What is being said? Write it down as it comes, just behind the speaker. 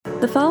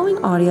The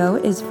following audio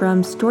is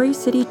from Story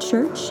City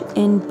Church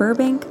in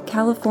Burbank,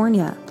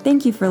 California.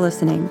 Thank you for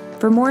listening.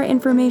 For more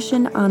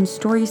information on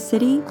Story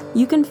City,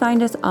 you can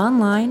find us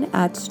online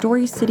at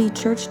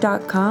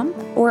storycitychurch.com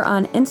or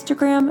on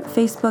Instagram,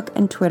 Facebook,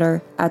 and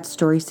Twitter at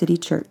Story City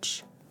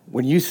Church.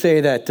 When you say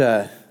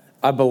that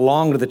I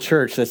belong to the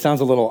church, that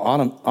sounds a little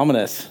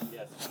ominous.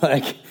 Yes.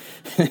 Like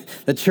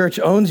the church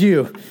owns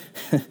you.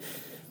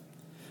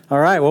 All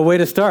right, well, way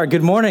to start.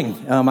 Good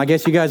morning. I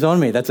guess you guys own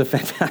me. That's a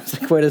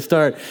fantastic way to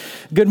start.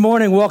 Good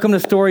morning. Welcome to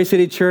Story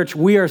City Church.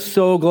 We are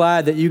so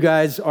glad that you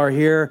guys are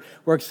here.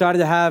 We're excited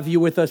to have you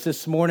with us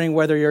this morning,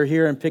 whether you're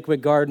here in Pickwick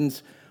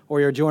Gardens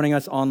or you're joining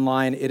us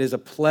online. It is a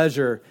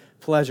pleasure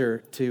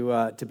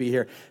to be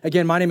here.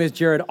 Again, my name is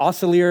Jared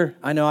Osselier.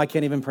 I know I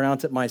can't even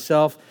pronounce it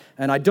myself,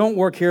 and I don't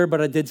work here, but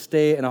I did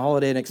stay in a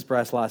Holiday Inn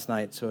Express last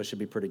night, so it should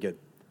be pretty good.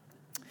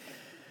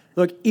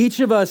 Look,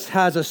 each of us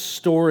has a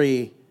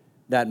story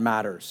that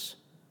matters.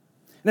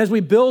 And as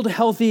we build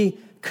healthy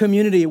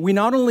community, we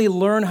not only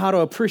learn how to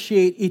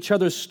appreciate each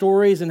other's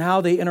stories and how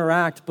they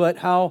interact, but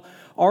how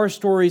our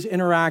stories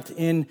interact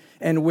in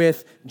and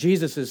with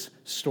Jesus'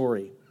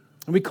 story.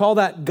 And we call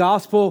that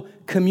gospel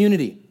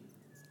community.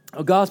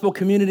 A gospel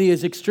community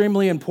is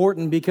extremely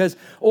important because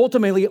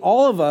ultimately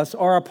all of us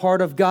are a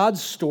part of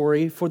God's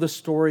story for the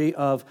story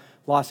of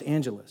Los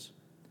Angeles.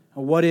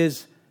 And what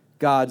is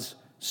God's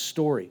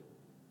story?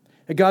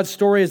 God's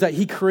story is that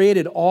He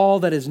created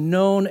all that is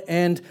known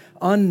and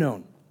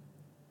unknown.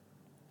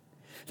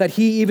 That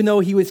He, even though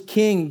He was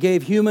king,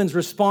 gave humans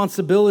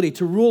responsibility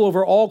to rule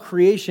over all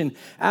creation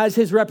as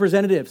His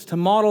representatives, to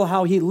model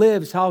how He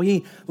lives, how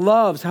He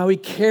loves, how He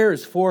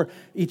cares for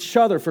each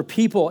other, for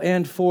people,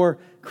 and for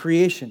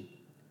creation.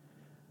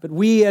 But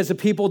we as a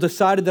people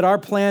decided that our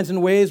plans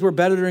and ways were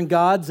better than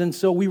God's, and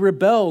so we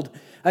rebelled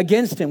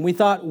against Him. We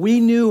thought we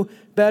knew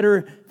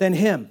better than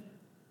Him.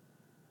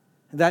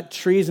 That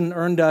treason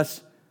earned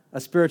us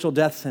a spiritual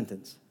death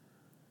sentence.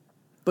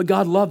 But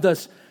God loved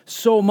us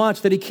so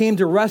much that He came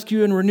to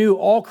rescue and renew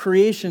all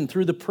creation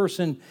through the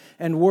person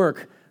and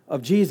work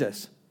of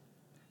Jesus.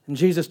 And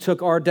Jesus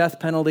took our death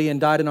penalty and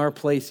died in our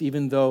place,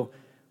 even though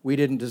we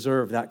didn't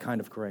deserve that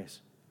kind of grace.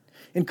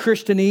 In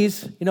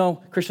Christianese,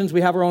 Christians,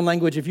 we have our own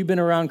language. If you've been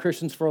around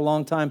Christians for a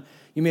long time,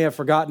 you may have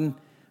forgotten.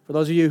 For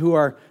those of you who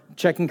are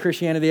checking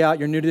Christianity out,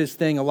 you're new to this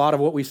thing, a lot of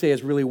what we say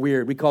is really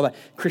weird. We call that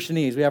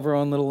Christianese. We have our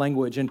own little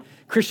language. And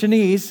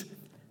Christianese,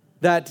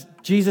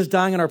 that Jesus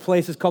dying in our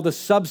place, is called the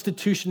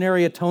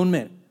substitutionary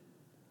atonement.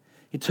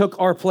 He took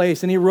our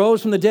place and He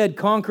rose from the dead,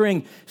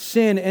 conquering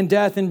sin and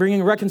death and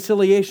bringing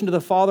reconciliation to the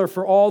Father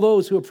for all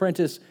those who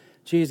apprentice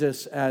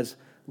Jesus as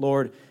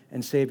Lord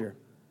and Savior.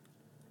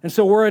 And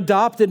so we're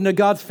adopted into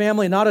God's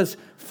family, not as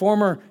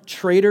former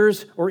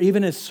traitors or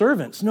even as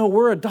servants. No,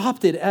 we're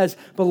adopted as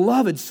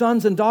beloved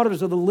sons and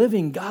daughters of the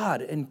living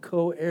God and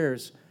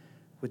co-heirs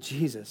with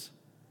Jesus.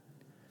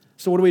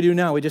 So what do we do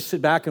now? We just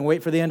sit back and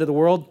wait for the end of the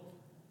world,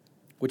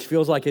 which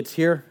feels like it's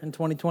here in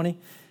 2020?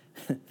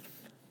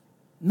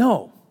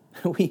 No,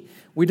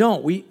 we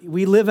don't.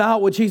 We live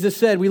out what Jesus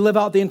said. We live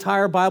out the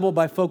entire Bible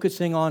by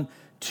focusing on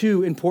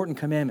two important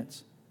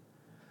commandments.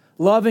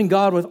 Loving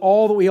God with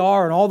all that we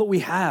are and all that we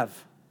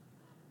have,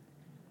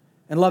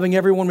 and loving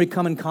everyone we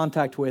come in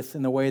contact with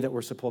in the way that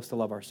we're supposed to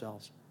love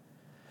ourselves.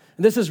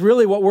 And this is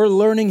really what we're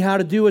learning how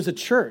to do as a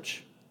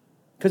church.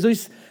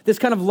 Because this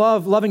kind of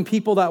love, loving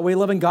people that way,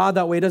 loving God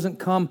that way, doesn't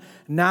come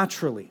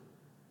naturally.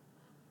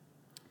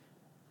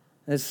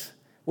 As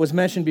was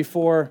mentioned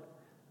before,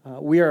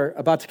 we are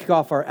about to kick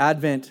off our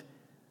Advent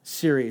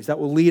series that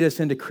will lead us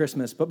into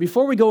Christmas. But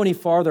before we go any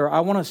farther, I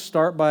want to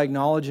start by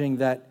acknowledging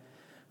that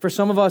for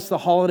some of us, the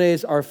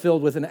holidays are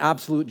filled with an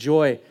absolute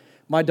joy.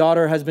 My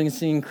daughter has been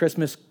singing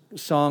Christmas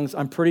songs,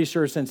 I'm pretty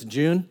sure, since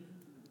June.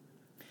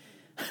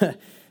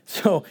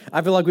 So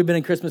I feel like we've been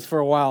in Christmas for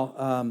a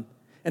while.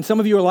 And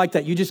some of you are like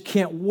that. You just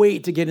can't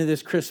wait to get into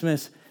this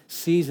Christmas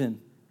season.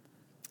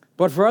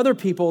 But for other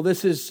people,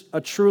 this is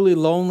a truly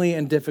lonely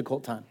and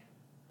difficult time.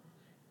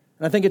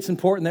 And I think it's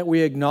important that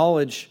we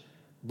acknowledge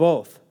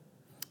both.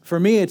 For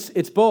me,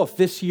 it's both.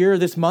 This year,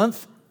 this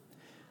month,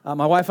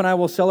 my wife and I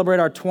will celebrate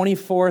our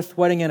 24th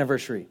wedding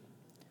anniversary.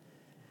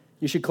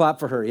 You should clap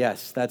for her.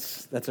 Yes,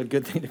 that's a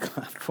good thing to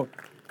clap for.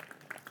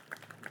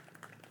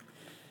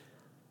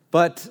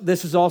 But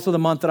this is also the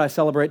month that I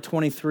celebrate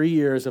 23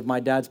 years of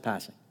my dad's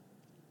passing.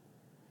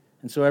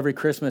 And so every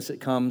Christmas it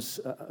comes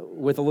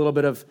with a little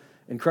bit of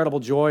incredible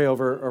joy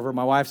over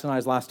my wife's and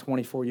I's last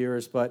 24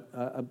 years, but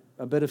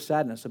a bit of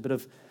sadness, a bit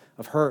of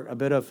hurt, a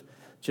bit of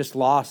just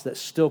loss that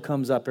still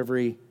comes up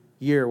every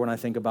year when I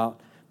think about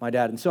my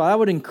dad. And so I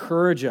would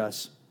encourage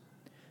us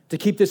to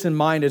keep this in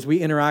mind as we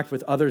interact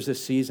with others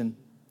this season.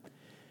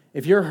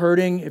 If you're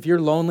hurting, if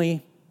you're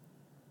lonely,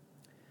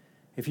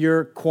 if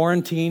you're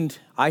quarantined,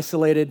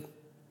 isolated,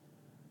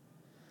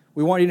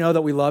 we want you to know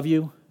that we love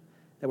you,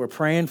 that we're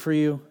praying for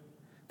you,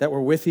 that we're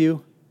with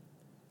you.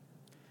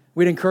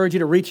 We'd encourage you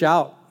to reach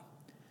out.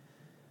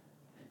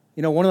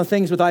 One of the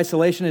things with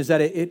isolation is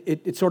that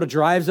it sort of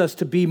drives us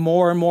to be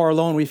more and more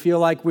alone. We feel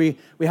like we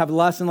have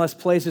less and less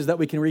places that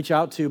we can reach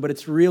out to, but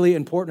it's really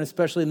important,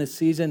 especially in this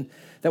season,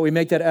 that we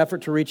make that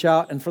effort to reach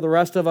out. And for the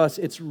rest of us,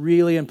 it's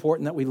really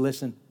important that we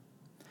listen.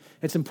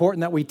 It's important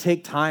that we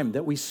take time,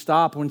 that we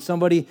stop when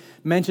somebody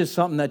mentions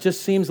something that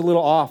just seems a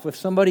little off. If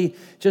somebody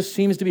just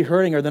seems to be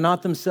hurting or they're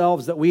not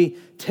themselves, that we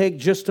take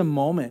just a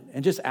moment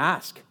and just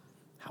ask,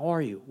 how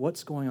are you?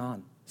 What's going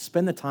on?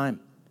 Spend the time.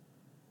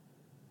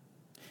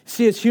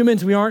 See, as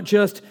humans, we aren't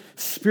just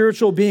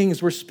spiritual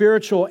beings. We're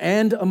spiritual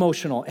and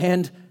emotional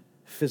and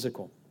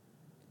physical.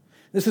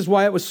 This is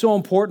why it was so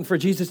important for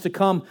Jesus to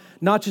come,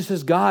 not just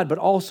as God, but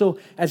also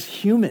as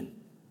human.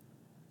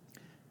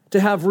 To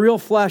have real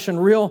flesh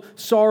and real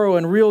sorrow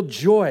and real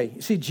joy.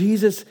 You see,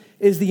 Jesus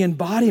is the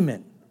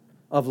embodiment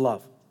of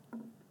love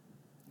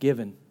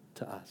given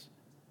to us.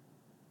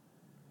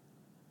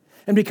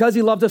 And because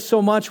he loved us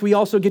so much, we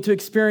also get to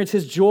experience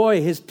his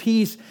joy, his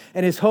peace,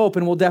 and his hope.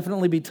 And we'll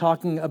definitely be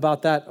talking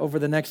about that over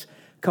the next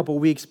couple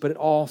weeks, but it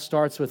all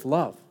starts with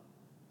love.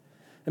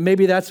 And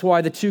maybe that's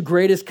why the two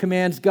greatest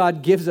commands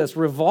God gives us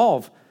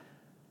revolve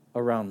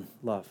around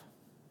love.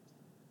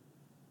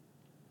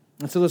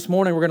 And so this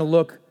morning, we're going to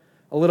look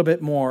a little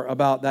bit more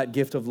about that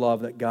gift of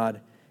love that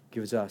God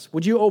gives us.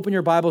 Would you open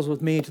your Bibles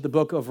with me to the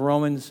book of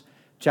Romans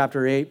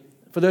chapter 8?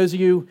 For those of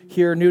you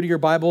here new to your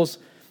Bibles,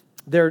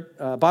 their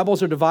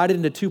Bibles are divided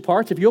into two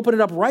parts. If you open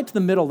it up right to the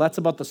middle, that's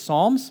about the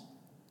Psalms.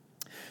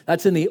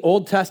 That's in the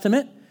Old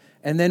Testament.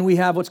 And then we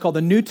have what's called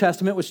the New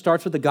Testament, which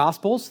starts with the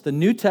Gospels. The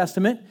New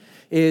Testament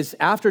is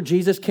after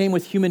Jesus came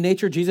with human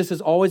nature. Jesus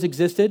has always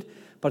existed,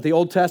 but the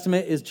Old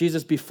Testament is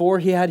Jesus before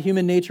he had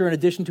human nature in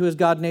addition to his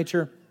God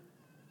nature.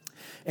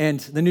 And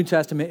the New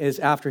Testament is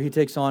after he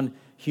takes on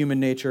human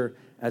nature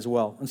as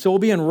well. And so we'll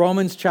be in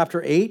Romans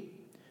chapter 8,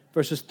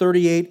 verses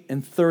 38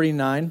 and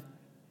 39.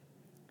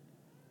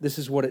 This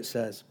is what it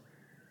says.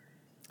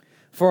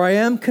 For I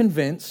am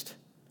convinced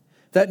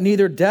that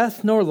neither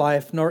death nor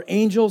life, nor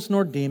angels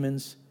nor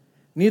demons,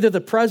 neither the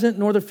present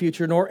nor the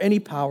future, nor any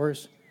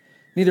powers,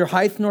 neither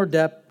height nor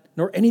depth,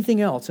 nor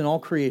anything else in all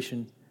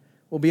creation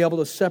will be able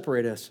to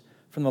separate us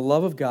from the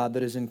love of God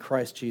that is in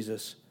Christ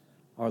Jesus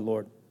our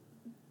Lord.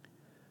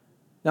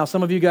 Now,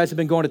 some of you guys have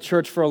been going to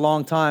church for a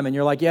long time, and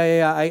you're like,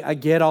 I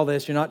get all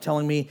this. You're not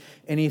telling me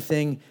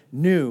anything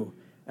new.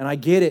 And I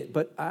get it,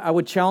 but I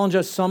would challenge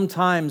us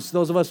sometimes,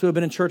 those of us who have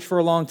been in church for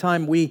a long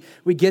time, we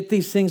get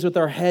these things with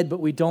our head, but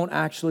we don't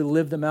actually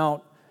live them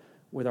out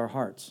with our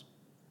hearts.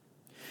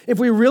 If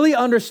we really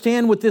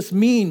understand what this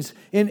means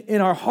in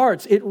our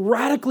hearts, it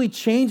radically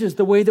changes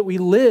the way that we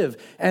live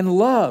and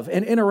love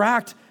and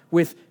interact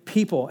with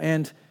people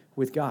and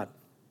with God.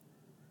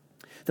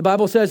 The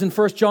Bible says in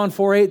 1 John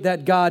 4:8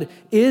 that God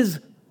is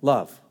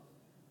love.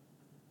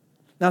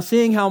 Now,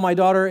 seeing how my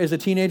daughter is a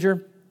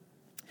teenager,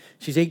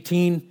 she's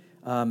 18,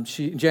 in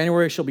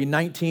January she'll be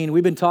 19.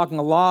 We've been talking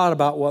a lot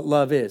about what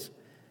love is,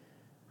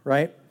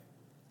 right?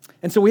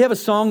 And so we have a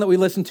song that we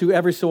listen to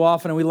every so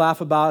often and we laugh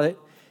about it.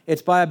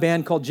 It's by a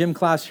band called Gym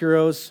Class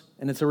Heroes,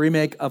 and it's a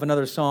remake of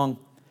another song.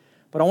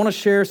 But I want to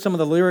share some of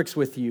the lyrics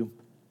with you.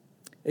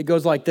 It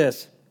goes like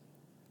this.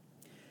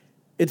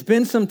 It's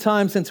been some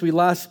time since we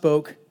last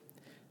spoke.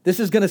 This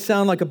is going to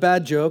sound like a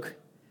bad joke,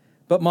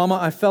 but Mama,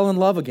 I fell in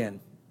love again.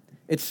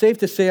 It's safe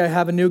to say I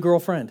have a new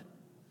girlfriend.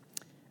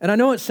 And I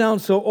know it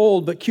sounds so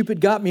old, but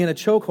Cupid got me in a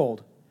chokehold.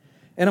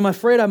 And I'm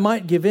afraid I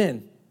might give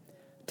in.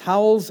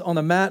 Towels on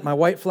the mat, my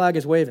white flag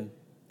is waving.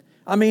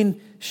 I mean,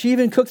 she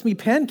even cooks me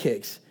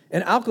pancakes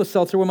and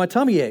Alka-Seltzer when my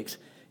tummy aches.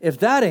 If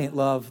that ain't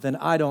love, then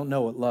I don't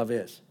know what love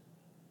is.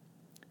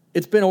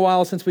 It's been a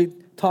while since we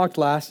talked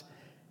last,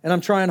 and I'm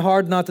trying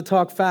hard not to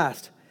talk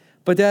fast.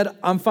 But Dad,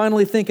 I'm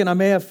finally thinking I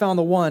may have found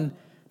the one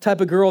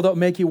type of girl that will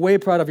make you way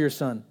proud of your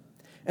son.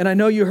 And I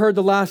know you heard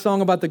the last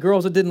song about the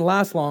girls that didn't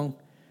last long,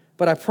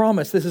 but I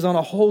promise this is on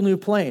a whole new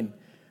plane.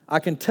 I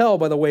can tell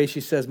by the way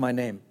she says my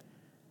name.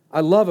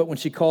 I love it when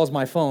she calls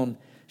my phone.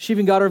 She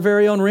even got her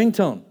very own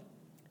ringtone.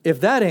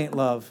 If that ain't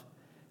love,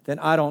 then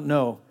I don't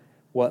know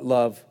what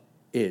love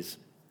is.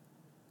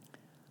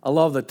 I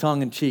love the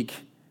tongue-in-cheek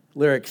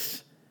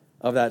lyrics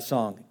of that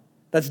song.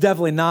 That's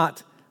definitely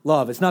not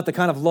love. It's not the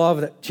kind of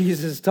love that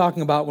Jesus is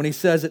talking about when he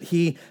says that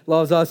he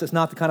loves us. It's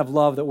not the kind of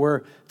love that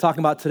we're talking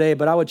about today.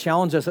 But I would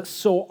challenge us that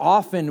so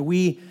often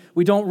we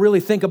don't really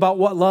think about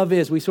what love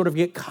is. We sort of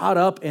get caught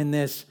up in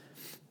this,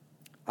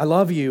 I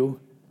love you,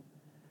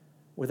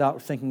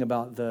 without thinking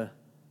about the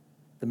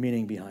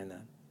meaning behind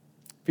that.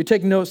 If you're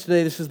taking notes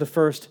today, this is the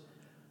first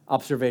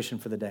observation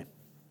for the day.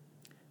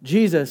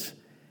 Jesus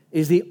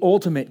is the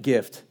ultimate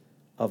gift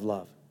of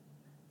love.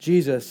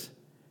 Jesus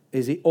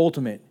is the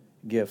ultimate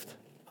gift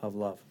of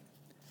love.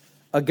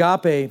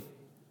 Agape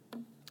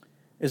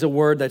is a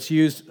word that's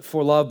used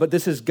for love, but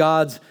this is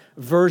God's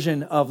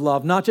version of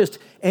love. Not just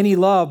any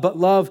love, but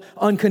love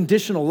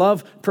unconditional,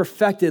 love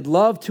perfected,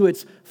 love to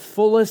its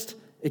fullest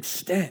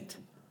extent.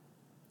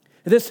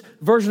 This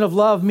version of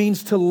love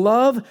means to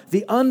love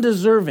the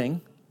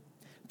undeserving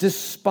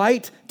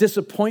despite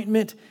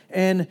disappointment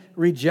and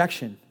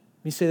rejection.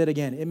 Let me say that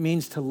again. It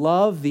means to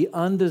love the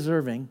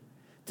undeserving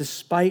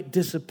despite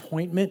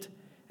disappointment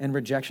and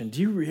rejection.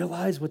 Do you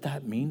realize what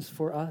that means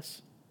for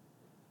us?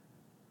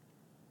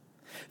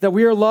 That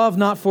we are loved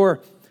not for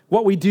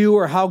what we do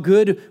or how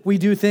good we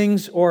do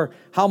things or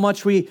how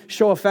much we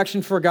show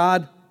affection for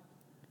God,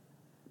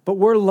 but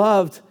we're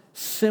loved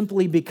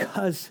simply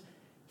because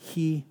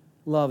he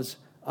loves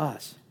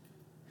us.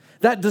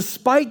 That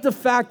despite the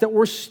fact that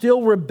we're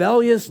still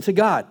rebellious to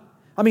God,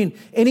 I mean,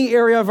 any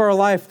area of our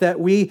life that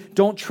we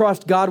don't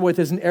trust God with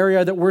is an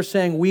area that we're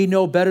saying we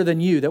know better than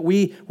you, that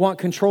we want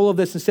control of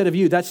this instead of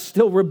you. That's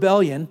still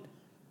rebellion.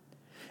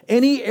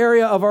 Any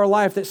area of our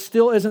life that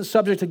still isn't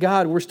subject to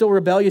God, we're still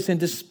rebellious in.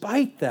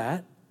 Despite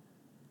that,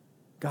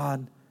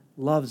 God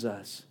loves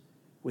us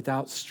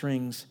without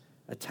strings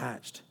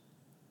attached.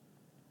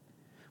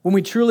 When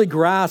we truly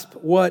grasp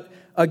what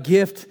a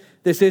gift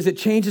this is, it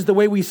changes the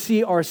way we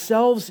see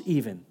ourselves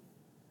even.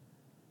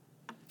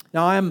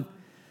 Now, I'm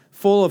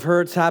full of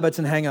hurts, habits,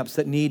 and hangups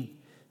that need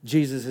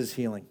Jesus'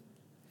 healing.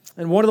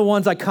 And one of the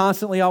ones I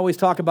constantly always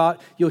talk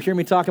about, you'll hear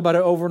me talk about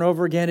it over and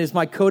over again, is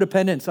my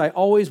codependence. I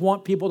always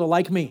want people to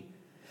like me.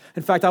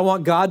 In fact, I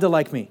want God to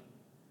like me.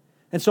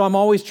 And so I'm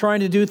always trying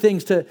to do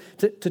things to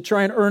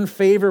try and earn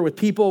favor with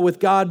people, with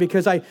God,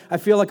 because I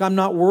feel like I'm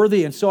not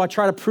worthy. And so I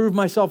try to prove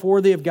myself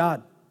worthy of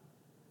God.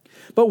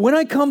 But when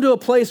I come to a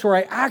place where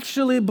I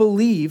actually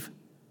believe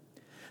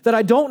that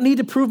I don't need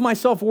to prove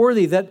myself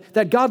worthy,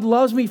 that God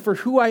loves me for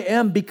who I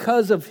am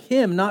because of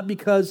him, not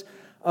because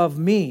of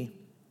me,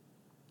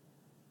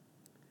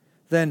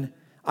 then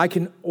I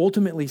can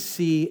ultimately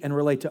see and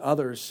relate to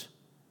others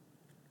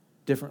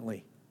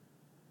differently.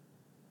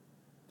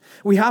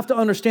 We have to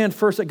understand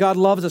first that God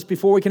loves us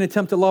before we can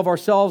attempt to love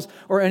ourselves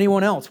or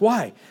anyone else.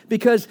 Why?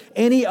 Because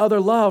any other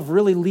love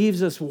really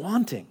leaves us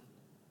wanting.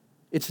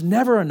 It's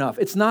never enough.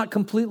 It's not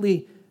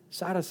completely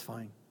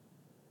satisfying.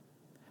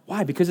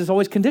 Why? Because it's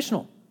always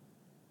conditional.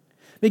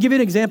 Let me give you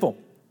an example.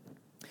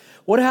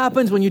 What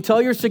happens when you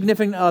tell your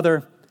significant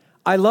other,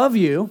 I love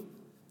you,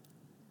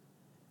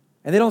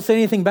 and they don't say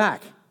anything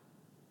back? You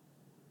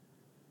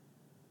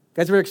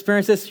guys ever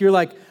experienced this? You're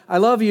like, I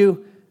love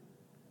you,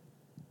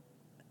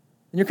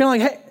 and you're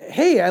kind of like,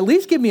 hey, at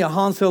least give me a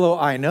Han Solo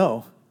I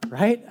know,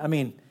 right? I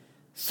mean,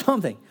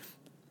 something.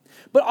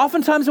 But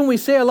oftentimes when we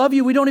say I love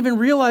you, we don't even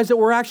realize that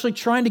we're actually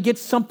trying to get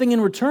something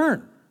in return.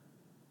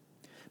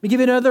 Let me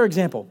give you another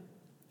example.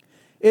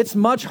 It's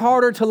much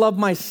harder to love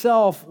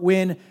myself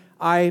when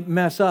I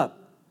mess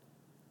up.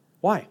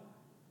 Why?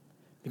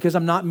 Because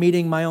I'm not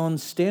meeting my own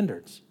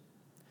standards.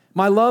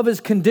 My love is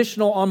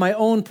conditional on my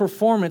own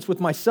performance with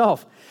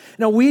myself.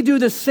 Now, we do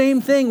the same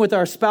thing with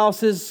our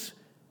spouses,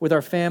 with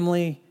our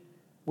family,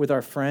 with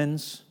our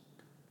friends,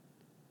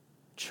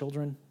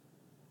 children.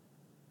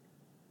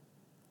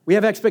 We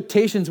have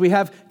expectations, we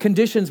have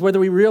conditions, whether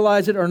we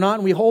realize it or not,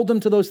 and we hold them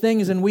to those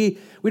things, and we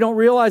don't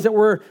realize that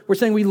we're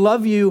saying we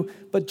love you,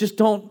 but just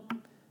don't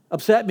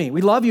upset me.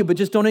 We love you, but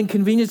just don't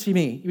inconvenience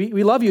me.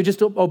 We love you,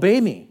 just obey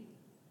me.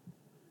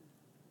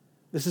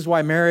 This is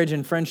why marriage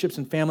and friendships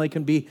and family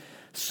can be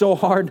so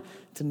hard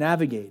to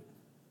navigate.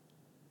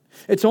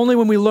 It's only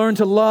when we learn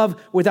to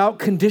love without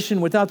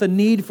condition, without the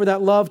need for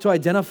that love to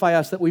identify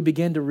us, that we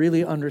begin to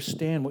really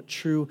understand what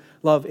true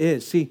love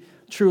is. See,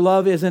 true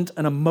love isn't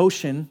an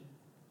emotion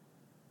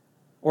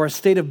or a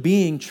state of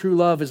being. True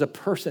love is a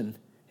person.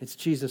 It's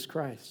Jesus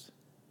Christ.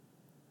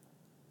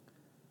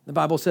 The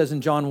Bible says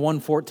in John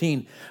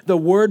 1:14, the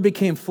Word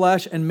became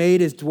flesh and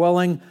made his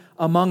dwelling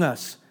among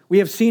us. We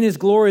have seen his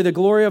glory, the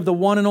glory of the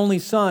one and only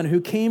Son who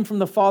came from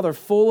the Father,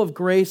 full of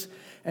grace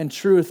and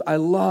truth. I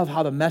love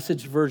how the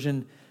Message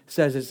version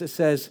says this. It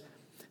says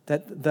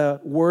that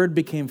the Word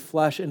became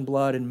flesh and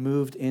blood and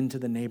moved into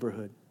the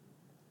neighborhood.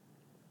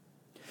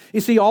 You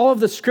see, all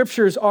of the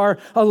scriptures are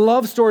a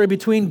love story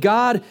between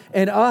God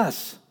and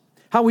us.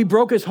 How we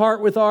broke his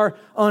heart with our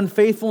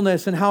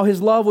unfaithfulness, and how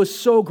his love was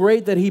so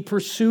great that he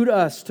pursued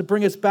us to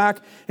bring us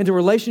back into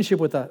relationship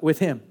with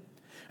him.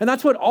 And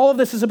that's what all of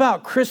this is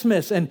about.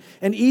 Christmas and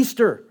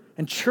Easter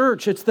and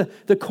church. It's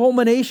the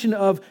culmination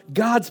of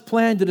God's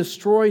plan to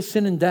destroy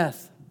sin and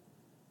death.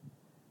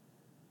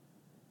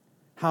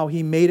 How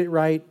he made it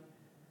right,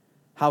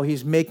 how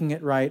he's making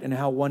it right, and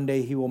how one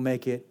day he will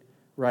make it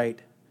right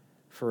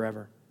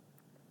forever.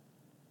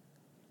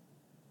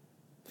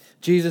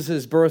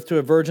 Jesus' birth to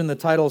a virgin, the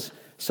titles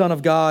Son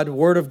of God,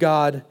 Word of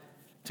God,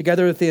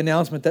 together with the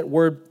announcement that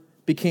Word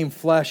became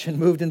flesh and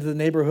moved into the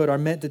neighborhood, are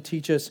meant to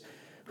teach us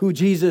who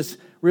Jesus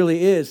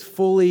really is,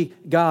 fully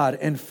God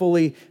and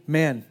fully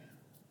man.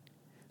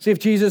 See, if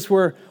Jesus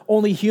were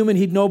only human,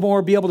 he'd no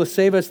more be able to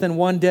save us than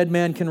one dead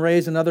man can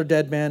raise another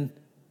dead man.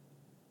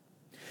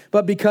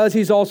 But because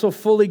he's also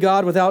fully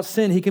God without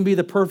sin, he can be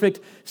the perfect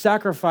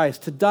sacrifice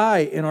to die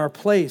in our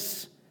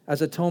place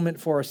as atonement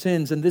for our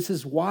sins. And this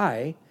is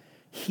why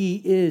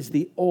he is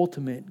the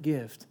ultimate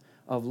gift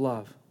of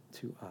love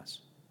to us.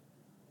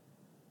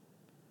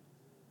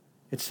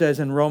 It says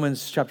in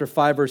Romans chapter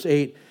 5, verse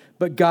 8,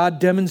 but God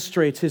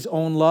demonstrates his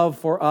own love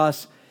for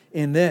us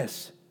in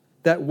this,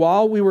 that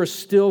while we were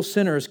still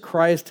sinners,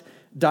 Christ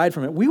died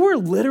from it. We were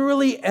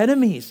literally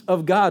enemies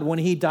of God when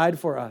he died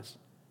for us.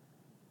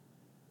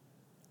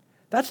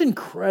 That's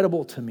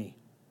incredible to me.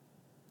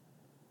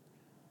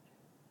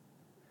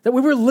 That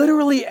we were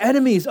literally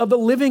enemies of the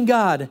living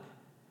God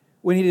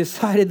when he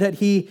decided that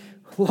he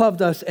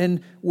loved us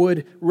and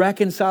would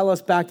reconcile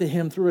us back to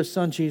him through his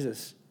son,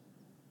 Jesus.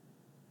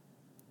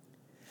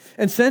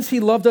 And since he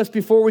loved us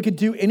before we could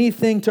do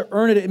anything to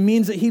earn it, it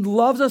means that he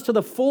loves us to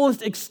the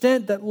fullest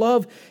extent that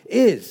love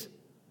is.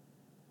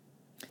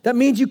 That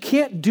means you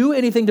can't do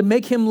anything to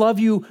make him love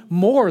you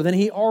more than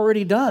he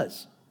already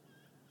does.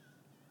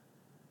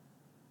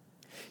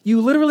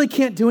 You literally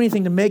can't do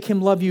anything to make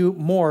him love you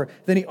more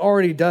than he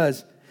already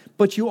does.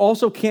 But you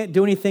also can't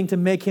do anything to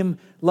make him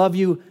love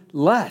you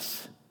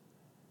less,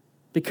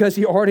 because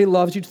he already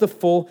loves you to the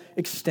full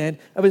extent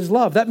of his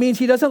love. That means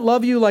he doesn't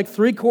love you like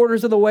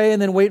 3/4 of the way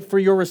and then wait for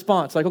your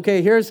response. Like,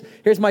 okay, here's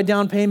my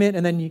down payment,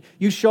 and then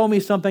you show me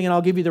something and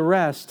I'll give you the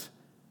rest.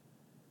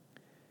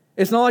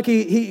 It's not like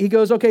he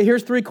goes, okay,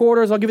 here's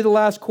 3/4, I'll give you the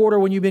last quarter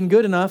when you've been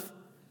good enough.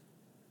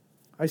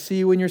 I see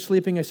you when you're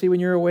sleeping, I see you when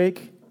you're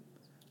awake.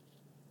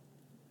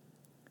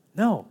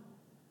 No.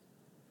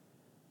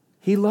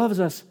 He loves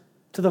us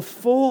to the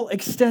full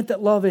extent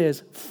that love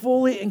is,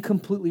 fully and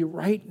completely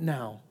right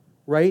now,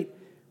 right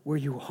where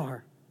you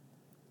are.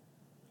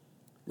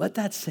 Let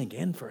that sink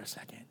in for a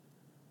second.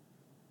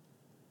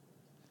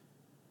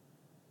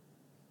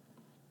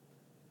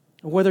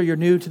 Whether you're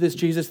new to this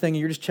Jesus thing and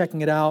you're just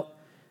checking it out,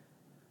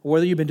 or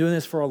whether you've been doing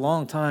this for a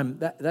long time,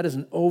 that is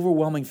an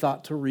overwhelming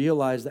thought to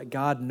realize that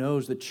God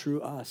knows the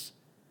true us.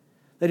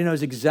 That he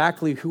knows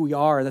exactly who we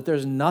are, that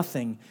there's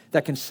nothing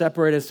that can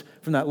separate us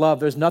from that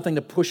love. There's nothing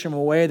to push him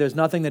away. There's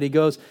nothing that he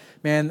goes,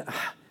 man,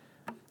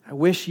 I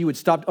wish you would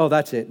stop. Oh,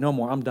 that's it. No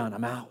more. I'm done.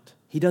 I'm out.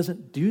 He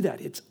doesn't do that.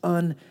 It's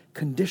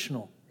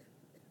unconditional.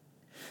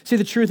 See,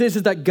 the truth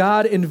is that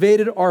God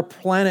invaded our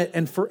planet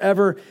and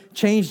forever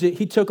changed it.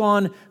 He took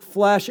on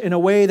flesh in a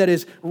way that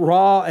is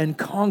raw and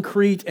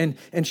concrete and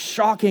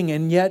shocking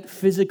and yet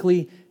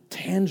physically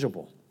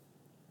tangible.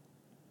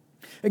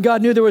 And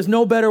God knew there was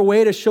no better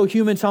way to show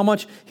humans how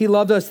much he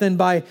loved us than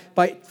by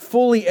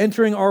fully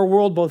entering our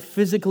world both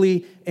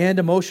physically and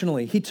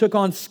emotionally. He took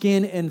on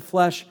skin and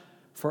flesh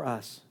for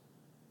us.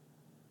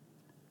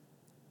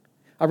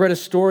 I read a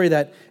story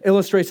that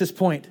illustrates this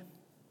point.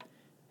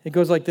 It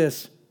goes like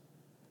this.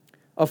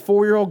 A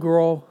 4-year-old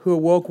girl who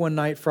awoke one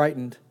night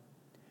frightened,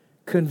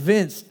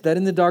 convinced that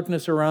in the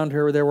darkness around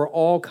her there were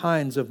all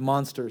kinds of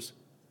monsters.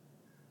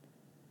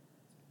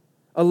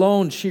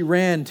 Alone, she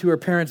ran to her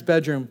parents'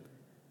 bedroom.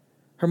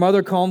 Her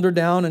mother calmed her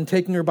down and,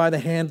 taking her by the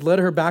hand, led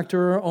her back to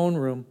her own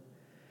room,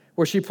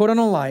 where she put on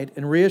a light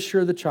and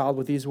reassured the child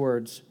with these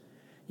words,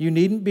 "You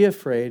needn't be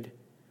afraid.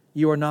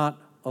 You are not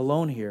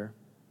alone here.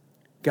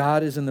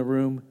 God is in the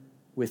room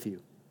with you."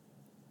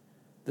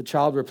 The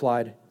child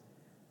replied,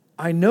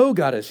 "I know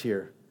God is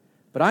here,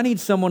 but I need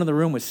someone in the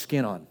room with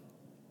skin on."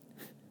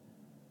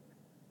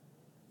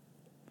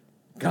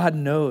 God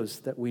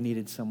knows that we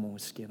needed someone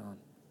with skin on.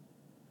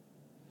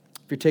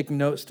 If you're taking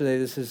notes today,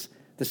 this is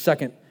the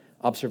second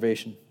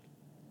observation.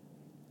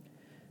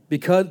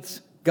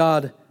 Because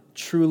God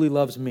truly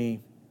loves me,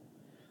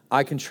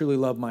 I can truly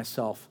love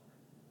myself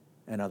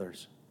and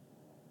others.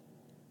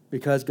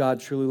 Because God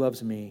truly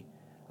loves me,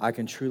 I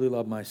can truly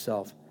love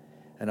myself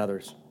and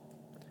others.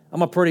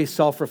 I'm a pretty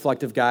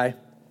self-reflective guy.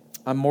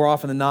 I'm more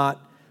often than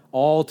not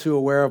all too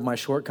aware of my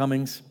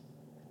shortcomings.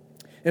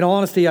 In all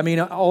honesty, I mean,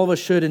 all of us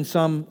should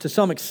to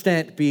some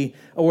extent be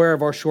aware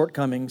of our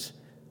shortcomings.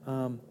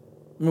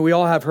 We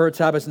all have hurts,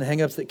 habits, and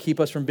hang-ups that keep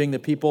us from being the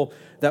people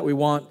that we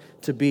want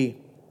to be.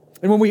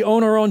 And when we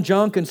own our own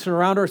junk and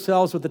surround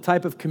ourselves with the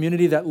type of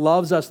community that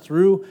loves us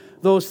through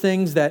those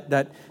things,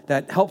 that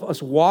help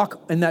us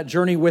walk in that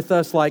journey with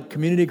us, like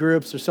community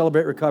groups or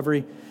Celebrate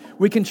Recovery,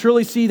 we can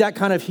truly see that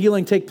kind of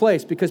healing take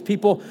place because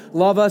people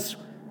love us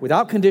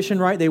without condition,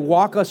 right? They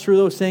walk us through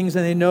those things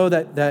and they know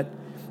that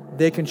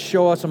they can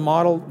show us and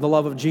model the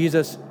love of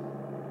Jesus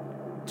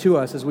to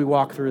us as we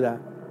walk through that.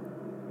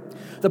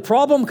 The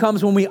problem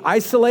comes when we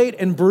isolate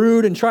and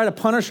brood and try to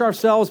punish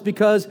ourselves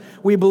because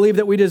we believe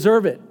that we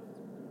deserve it.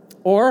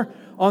 Or,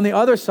 on the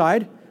other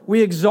side,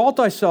 we exalt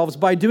ourselves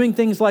by doing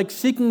things like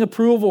seeking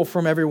approval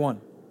from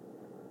everyone.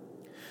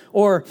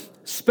 Or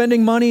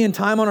spending money and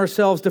time on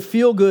ourselves to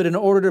feel good in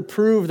order to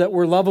prove that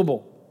we're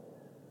lovable.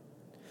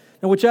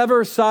 And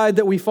whichever side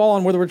that we fall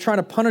on, whether we're trying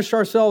to punish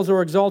ourselves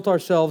or exalt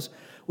ourselves,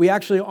 we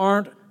actually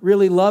aren't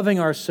really loving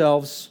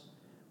ourselves,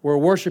 we're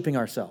worshiping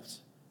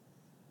ourselves.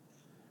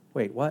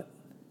 Wait, what?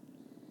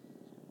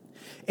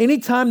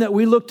 Anytime that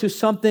we look to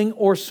something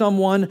or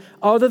someone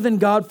other than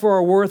God for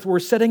our worth, we're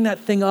setting that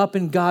thing up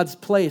in God's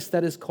place.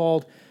 That is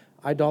called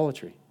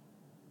idolatry.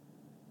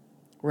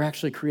 We're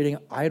actually creating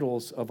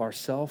idols of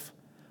ourselves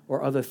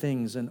or other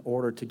things in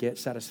order to get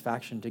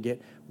satisfaction, to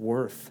get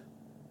worth.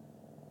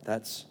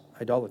 That's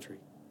idolatry.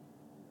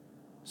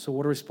 So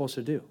what are we supposed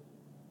to do?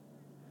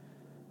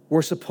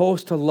 We're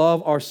supposed to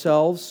love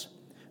ourselves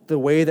the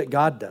way that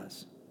God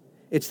does.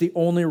 It's the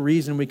only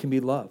reason we can be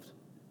loved.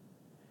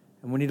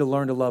 And we need to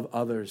learn to love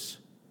others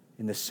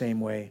in the same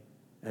way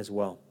as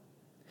well.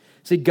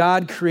 See,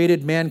 God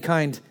created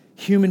mankind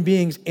human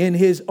beings in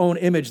his own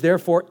image.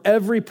 Therefore,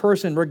 every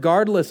person,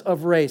 regardless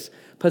of race,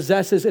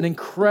 possesses an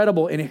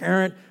incredible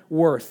inherent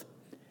worth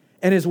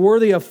and is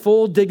worthy of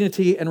full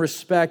dignity and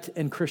respect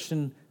in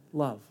Christian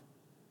love,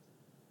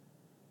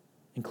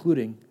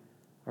 including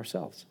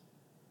ourselves.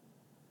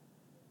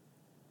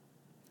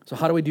 So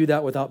how do we do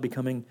that without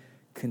becoming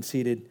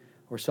conceited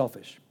or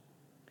selfish?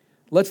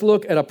 Let's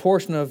look at a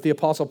portion of the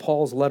Apostle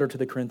Paul's letter to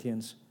the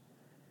Corinthians.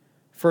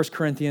 1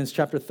 Corinthians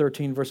chapter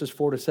 13, verses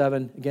 4 to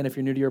 7. Again, if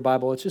you're new to your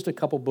Bible, it's just a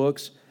couple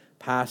books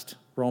past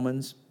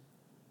Romans.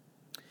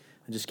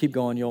 And just keep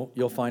going.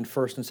 You'll find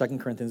 1 and 2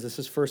 Corinthians. This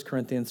is 1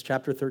 Corinthians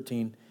chapter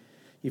 13.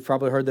 You've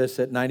probably heard this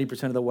at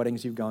 90% of the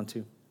weddings you've gone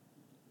to.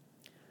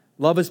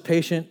 Love is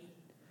patient.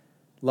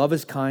 Love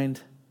is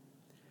kind.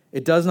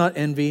 It does not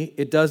envy.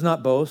 It does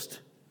not boast.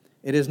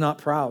 It is not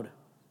proud.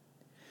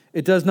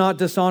 It does not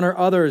dishonor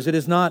others. It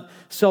is not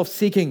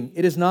self-seeking.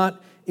 It is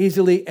not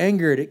easily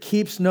angered. It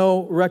keeps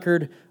no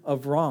record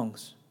of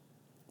wrongs.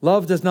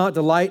 Love does not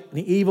delight in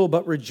evil,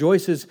 but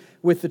rejoices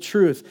with the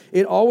truth.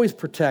 It always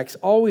protects,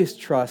 always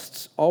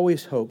trusts,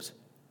 always hopes,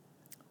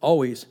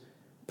 always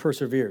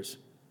perseveres.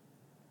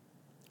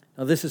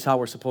 Now, this is how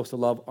we're supposed to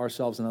love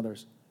ourselves and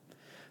others.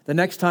 The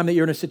next time that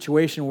you're in a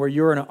situation where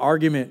you're in an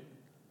argument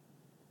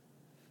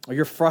or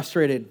you're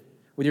frustrated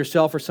with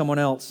yourself or someone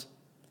else,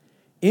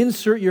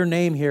 insert your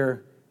name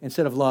here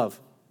instead of love.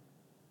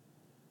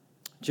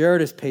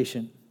 Jared is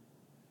patient.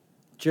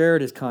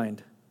 Jared is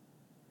kind.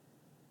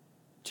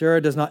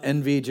 Jared does not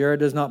envy. Jared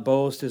does not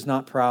boast, is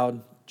not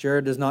proud.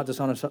 Jared does not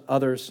dishonor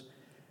others.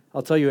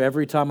 I'll tell you,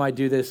 every time I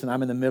do this and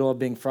I'm in the middle of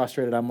being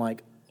frustrated, I'm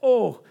like,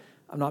 oh,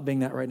 I'm not being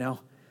that right now.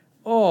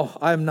 Oh,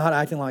 I'm not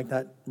acting like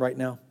that right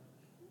now.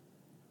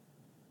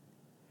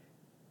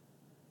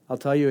 I'll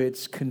tell you,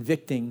 it's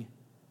convicting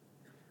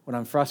when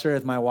I'm frustrated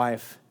with my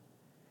wife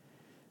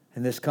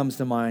and this comes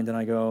to mind and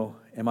I go,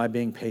 am I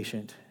being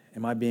patient?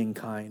 Am I being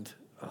kind?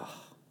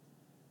 Oh,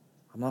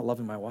 I'm not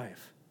loving my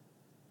wife.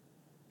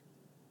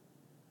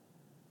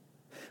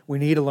 We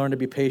need to learn to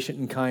be patient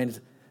and kind,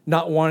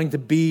 not wanting to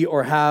be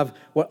or have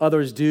what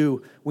others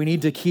do. We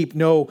need to keep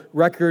no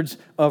records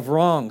of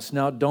wrongs.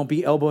 Now, don't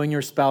be elbowing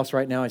your spouse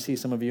right now. I see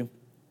some of you.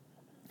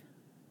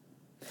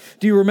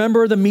 Do you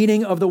remember the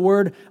meaning of the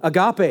word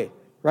agape,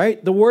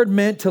 right? The word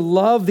meant to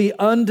love the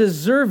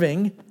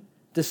undeserving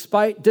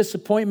despite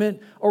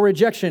disappointment or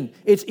rejection.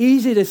 It's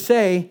easy to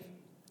say,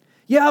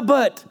 yeah,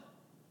 but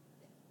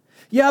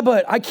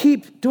I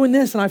keep doing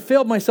this and I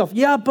failed myself.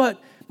 Yeah,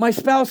 but my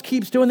spouse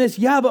keeps doing this.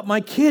 Yeah, but my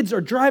kids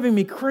are driving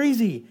me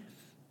crazy.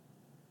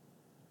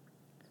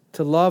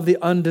 To love the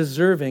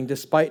undeserving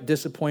despite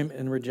disappointment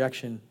and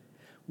rejection.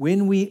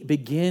 When we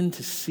begin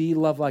to see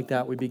love like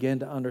that, we begin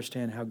to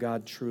understand how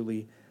God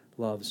truly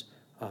loves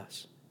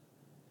us.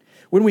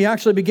 When we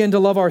actually begin to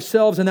love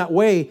ourselves in that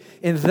way,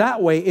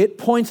 it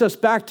points us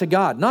back to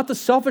God. Not the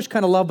selfish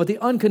kind of love, but the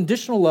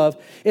unconditional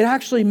love. It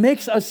actually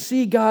makes us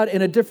see God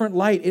in a different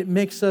light. It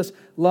makes us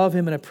love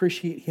him and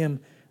appreciate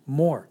him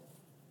more.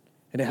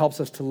 And it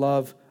helps us to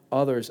love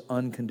others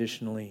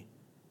unconditionally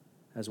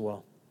as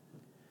well.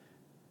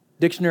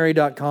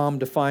 Dictionary.com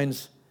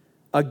defines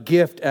a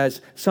gift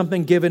as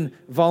something given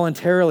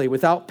voluntarily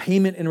without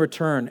payment in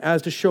return,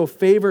 as to show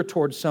favor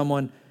towards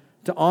someone,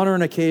 to honor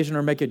an occasion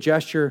or make a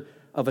gesture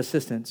of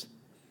assistance.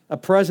 A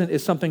present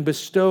is something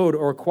bestowed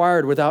or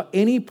acquired without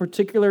any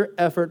particular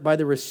effort by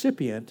the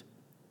recipient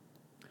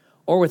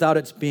or without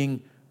its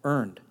being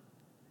earned.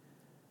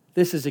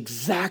 This is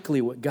exactly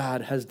what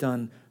God has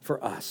done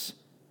for us.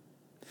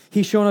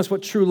 He's shown us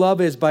what true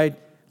love is by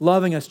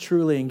loving us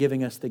truly and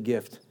giving us the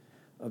gift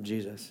of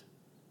Jesus.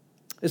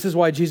 This is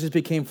why Jesus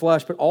became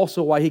flesh, but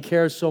also why he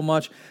cares so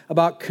much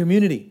about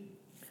community.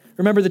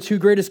 Remember the two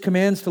greatest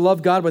commands: to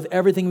love God with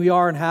everything we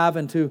are and have,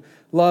 and to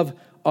love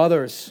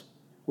others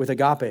with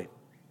agape.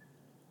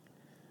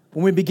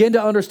 When we begin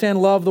to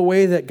understand love the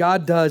way that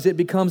God does, it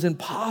becomes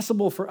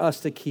impossible for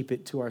us to keep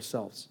it to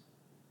ourselves.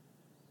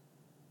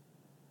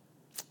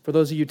 For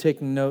those of you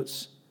taking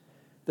notes,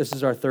 this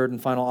is our third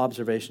and final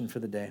observation for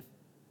the day.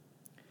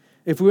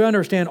 If we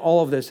understand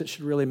all of this, it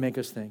should really make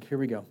us think. Here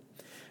we go.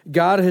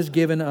 God has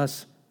given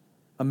us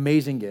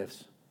amazing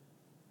gifts.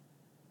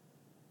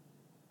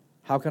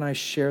 How can I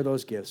share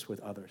those gifts with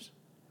others?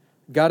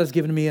 God has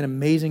given me an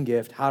amazing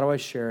gift. How do I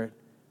share it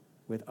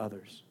with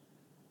others?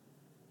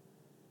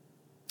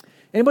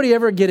 Anybody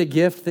ever get a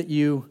gift that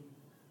you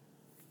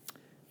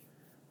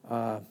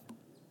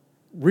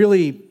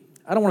really,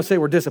 I don't want to say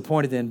were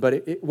disappointed in, but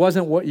it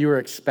wasn't what you were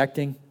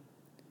expecting?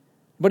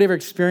 Anybody ever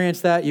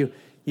experienced that? You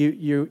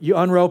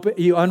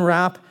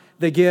unwrap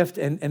the gift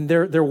and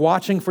they're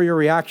watching for your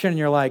reaction and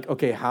you're like,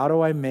 okay, how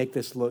do I make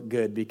this look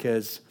good?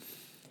 Because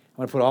I'm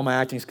going to put all my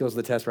acting skills to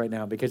the test right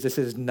now because this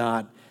is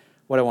not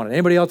what I wanted.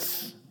 Anybody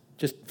else?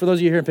 Just for those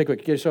of you here in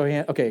Pickwick, get a show of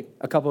hand. Okay,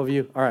 a couple of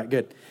you. All right,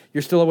 good.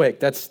 You're still awake.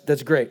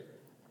 That's great.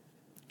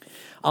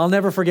 I'll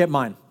never forget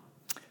mine.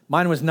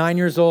 Mine was 9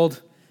 years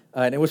old,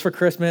 and it was for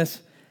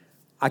Christmas.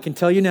 I can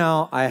tell you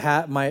now,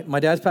 my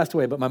dad's passed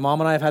away, but my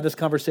mom and I have had this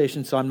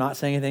conversation, so I'm not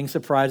saying anything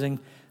surprising.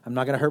 I'm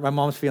not going to hurt my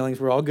mom's feelings.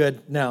 We're all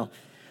good now.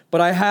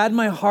 But I had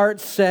my heart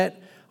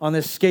set on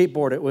this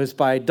skateboard. It was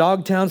by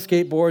Dogtown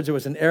Skateboards. It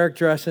was an Eric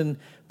Dressen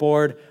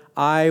board.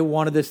 I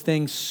wanted this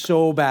thing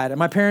so bad. And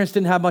my parents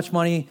didn't have much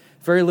money,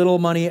 very little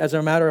money as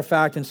a matter of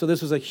fact. And so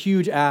this was a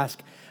huge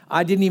ask.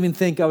 I didn't even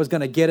think I was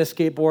going to get a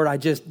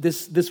skateboard.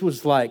 This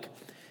was like,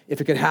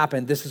 if it could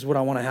happen, this is what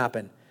I want to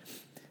happen.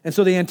 And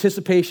so the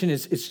anticipation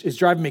is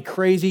driving me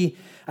crazy.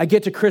 I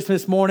get to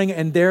Christmas morning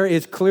and there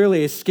is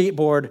clearly a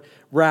skateboard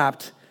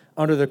wrapped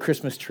under the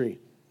Christmas tree.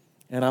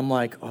 And I'm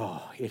like,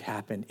 oh, it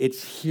happened.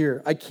 It's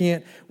here. I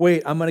can't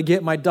wait. I'm going to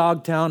get my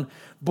Dogtown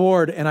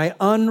board. And I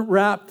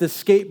unwrap the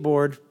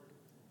skateboard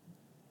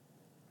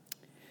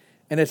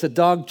and it's a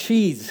dog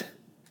cheese,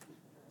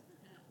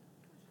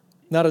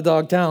 not a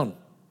Dogtown,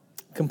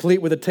 complete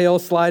with a tail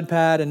slide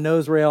pad and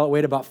nose rail. It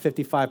weighed about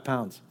 55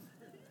 pounds.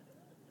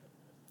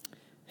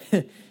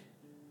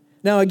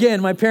 Now,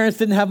 again, my parents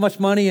didn't have much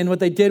money, and what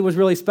they did was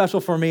really special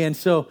for me. And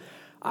so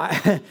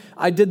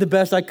I did the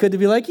best I could to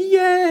be like,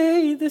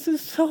 yay, this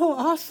is so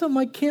awesome.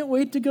 I can't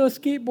wait to go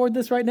skateboard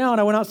this right now.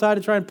 And I went outside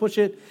to try and push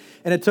it,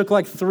 and it took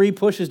like 3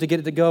 pushes to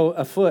get it to go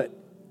a foot.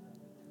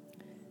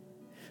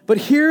 But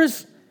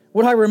here's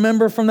what I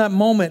remember from that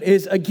moment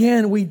is,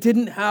 again, we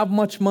didn't have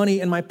much money,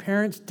 and my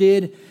parents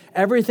did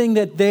everything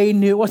that they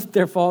knew. It wasn't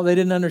their fault. They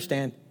didn't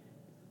understand.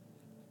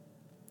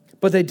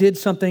 But they did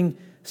something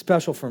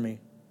special for me.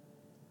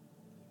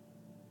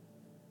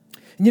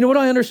 And you know what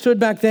I understood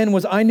back then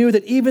was I knew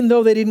that even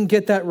though they didn't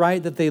get that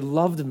right, that they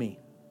loved me.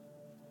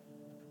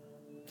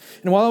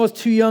 And while I was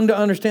too young to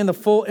understand the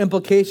full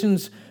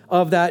implications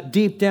of that,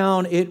 deep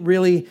down, it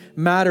really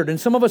mattered. And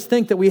some of us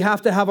think that we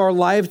have to have our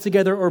lives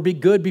together or be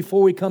good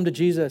before we come to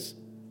Jesus.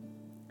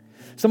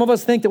 Some of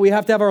us think that we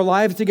have to have our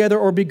lives together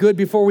or be good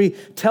before we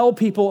tell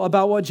people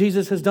about what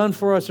Jesus has done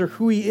for us or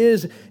who he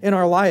is in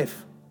our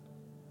life.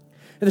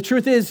 And the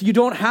truth is, you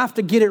don't have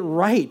to get it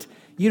right.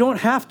 You don't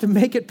have to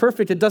make it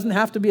perfect. It doesn't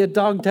have to be a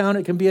Dogtown.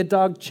 It can be a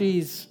dog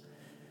cheese.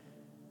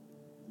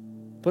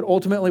 But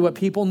ultimately, what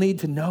people need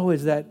to know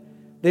is that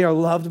they are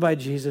loved by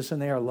Jesus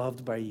and they are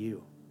loved by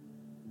you.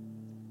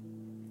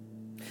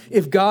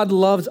 If God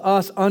loves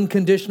us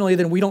unconditionally,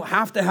 then we don't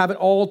have to have it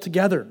all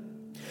together.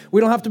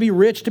 We don't have to be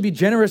rich to be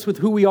generous with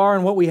who we are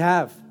and what we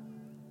have.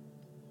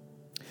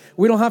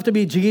 We don't have to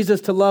be Jesus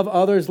to love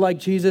others like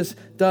Jesus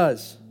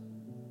does.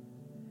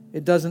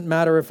 It doesn't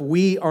matter if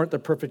we aren't the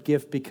perfect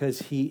gift because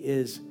he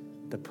is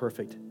the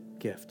perfect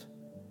gift.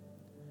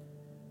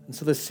 And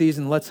so this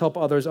season, let's help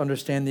others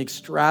understand the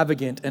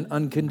extravagant and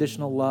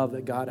unconditional love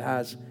that God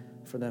has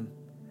for them.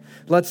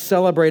 Let's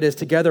celebrate as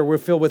together we're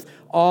filled with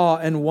awe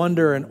and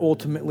wonder and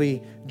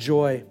ultimately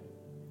joy.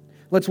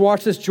 Let's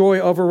watch this joy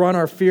overrun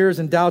our fears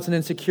and doubts and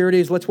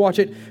insecurities. Let's watch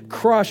it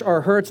crush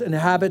our hurts and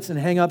habits and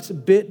hang-ups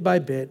bit by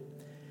bit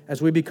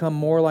as we become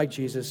more like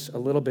Jesus a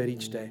little bit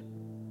each day.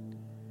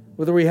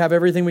 Whether we have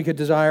everything we could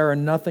desire or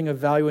nothing of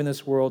value in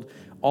this world,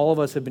 all of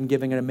us have been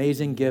given an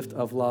amazing gift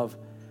of love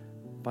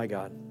by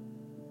God.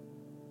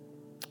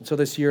 And so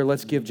this year,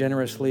 let's give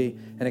generously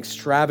and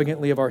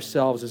extravagantly of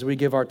ourselves as we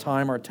give our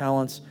time, our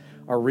talents,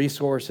 our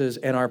resources,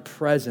 and our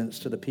presence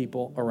to the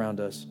people around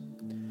us.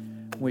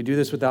 When we do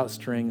this without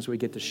strings, we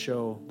get to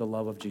show the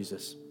love of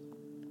Jesus.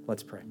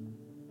 Let's pray.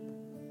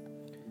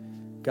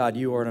 God,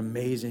 you are an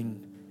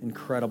amazing,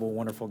 incredible,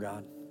 wonderful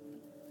God.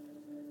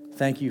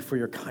 Thank you for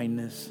your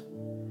kindness.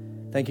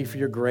 Thank you for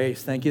your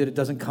grace. Thank you that it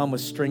doesn't come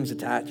with strings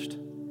attached.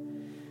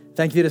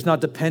 Thank you that it's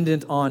not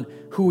dependent on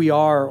who we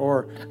are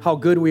or how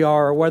good we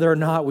are or whether or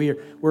not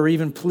we're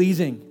even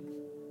pleasing.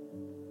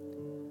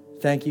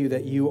 Thank you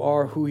that you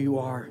are who you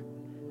are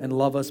and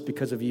love us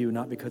because of you,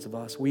 not because of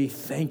us. We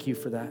thank you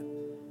for that.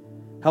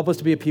 Help us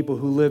to be a people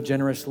who live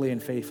generously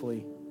and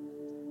faithfully.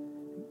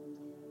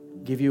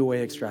 Give you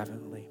away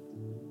extravagantly.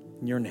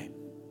 In your name,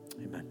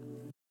 amen.